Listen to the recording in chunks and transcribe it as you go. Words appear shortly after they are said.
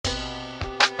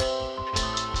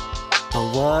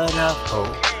what up, ho?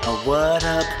 What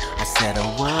up? I said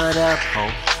what up,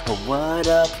 ho? What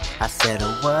up? I said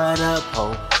what up,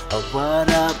 ho?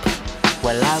 What up?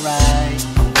 Well, alright.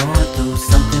 I'm going through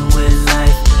something with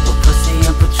life, but pussy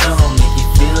and Patron make you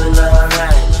feel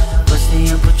alright.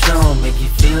 Pussy and Patron make you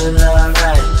feel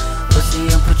alright. Pussy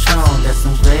and Patron, that's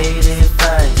some great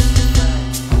advice.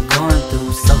 I'm going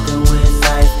through something with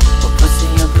life, but pussy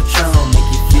and Patron make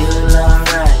you feel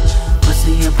alright.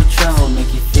 Pussy and Patron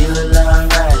make you feel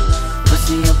alright.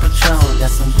 Pussy and Patron,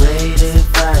 that's some great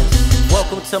advice.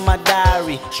 Welcome to my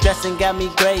diary. Stressing got me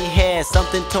gray hair,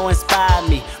 something to inspire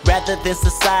me rather than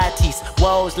society's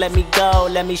woes. Let me go,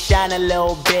 let me shine a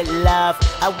little bit, love.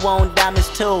 I want diamonds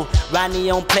too. Ronnie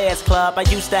on Players Club. I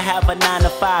used to have a 9 to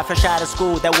 5, fresh out of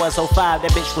school. That was 05.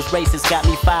 That bitch was racist, got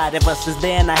me fired. Ever since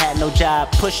then, I had no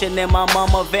job. Pushing in my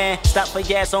mama van, stop for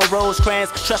gas on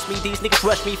Rosecrans. Trust me, these niggas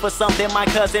rush me for something my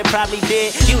cousin probably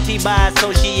did. Guilty by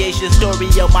association, story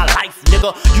of my life,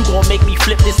 nigga. You gon' make me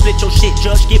flip this, split your shit,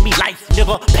 judge, give me life,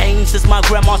 nigga. Pain since my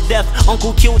grandma's death.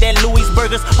 Uncle killed at Louis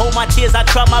Burgers. Hold my tears, I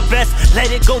try my best.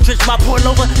 Let it go, drench my pour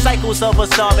over. Cycles of a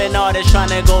starving artist, trying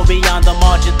to go beyond the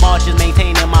margins.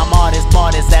 Maintaining my modest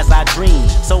as I dream.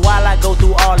 So while I go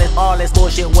through all this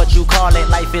bullshit, what you call it,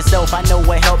 life itself, I know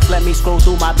what helps. Let me scroll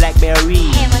through my Blackberry.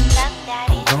 Hey, what's up,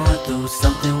 daddy? I'm going through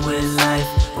something with life,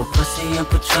 but pussy and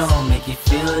Patron make you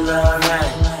feel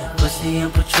alright. Pussy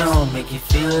and Patron make you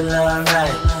feel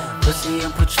alright. Pussy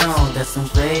and Patron, that's some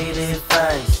great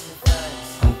advice.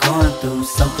 I'm going through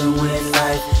something with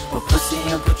life, but pussy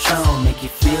and Patron make you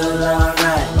feel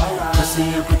alright. Pussy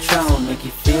and Patron make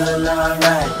you feel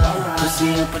alright. Pussy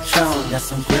and Patron, that's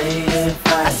some great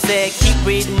advice. I said keep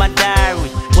reading my diary,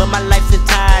 where my life's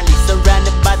entirely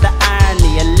surrounded by the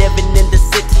irony of living in the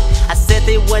city. I said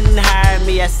they wouldn't hire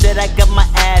me, I said I got my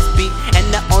ass beat,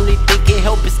 and the only thing can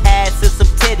help is ass and some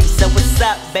titties. So what's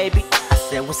up, baby? I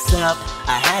said what's up?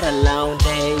 I had a long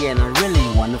day and I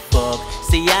really wanna fuck.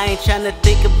 See, I ain't tryna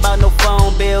think about no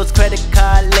phone bills, credit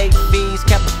card, late fees,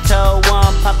 Capital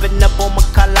One popping up on my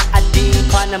collar ID,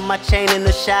 partner my chain in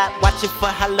the shop, watching for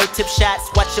hollow tip shots,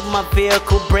 watching my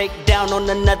vehicle break down on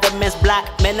another man's block.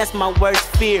 Man, that's my worst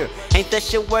fear. Ain't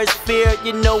that your worst fear?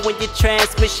 You know when your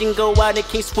transmission go out and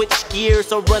can't switch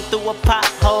gears or run through a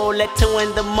pothole at 2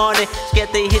 in the morning, scared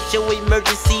they hit your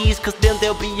emergencies, cause then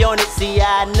they'll be on it. See,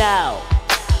 I know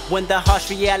when the harsh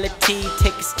reality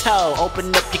takes its toll,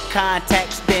 open up your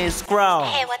contacts, then scroll.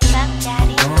 Hey, what's up,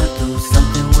 daddy? Going through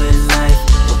something with life,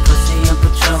 but pussy and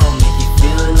Patron make you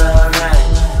feel alright.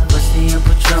 Pussy and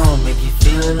Patron make you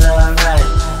feel alright.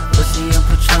 Pussy and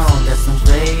Patron, that's some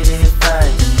great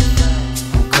advice.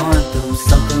 I'm going through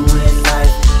something with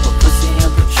life, but pussy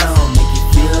and Patron make you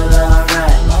feel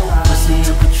alright. Pussy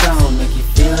and Patron make you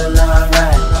feel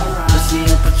alright. Pussy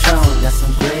and Patron, that's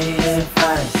some great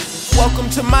advice.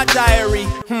 Welcome to my diary.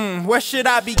 Where should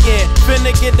I begin?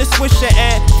 Finna get the swisher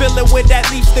and fill it with at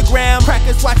least a gram.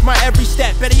 Crackers watch my every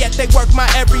step, better yet they work my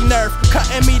every nerve.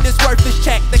 Cutting me this worthless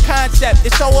check. The concept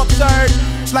is so absurd,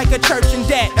 like a church in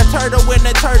debt. A turtle in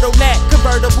a turtleneck,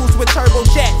 convertibles with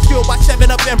turbojets, fueled by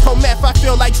 7-Up and Pro Meth. I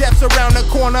feel like death's around the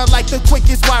corner, like the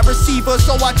quickest wide receiver.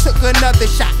 So I took another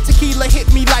shot. Tequila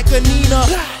hit me like a Nina.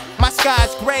 My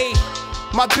sky's gray,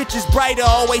 my bitch is brighter,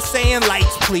 always saying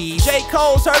lights please. J.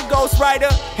 Cole's her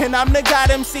ghostwriter, and I'm the god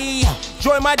MC.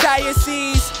 Join my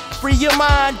diocese, free your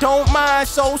mind, don't mind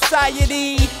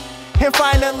society. And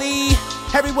finally,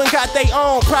 everyone got their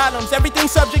own problems,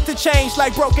 everything's subject to change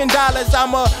like broken dollars.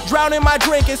 I'ma drown in my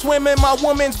drink and swim in my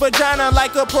woman's vagina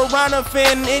like a piranha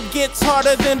fin. It gets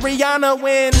harder than Rihanna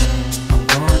when I'm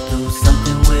going through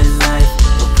something with life,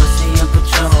 but pussy and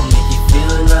Patron make you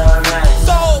feel alright.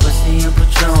 So pussy and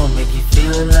Patron make you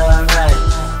feel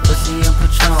alright.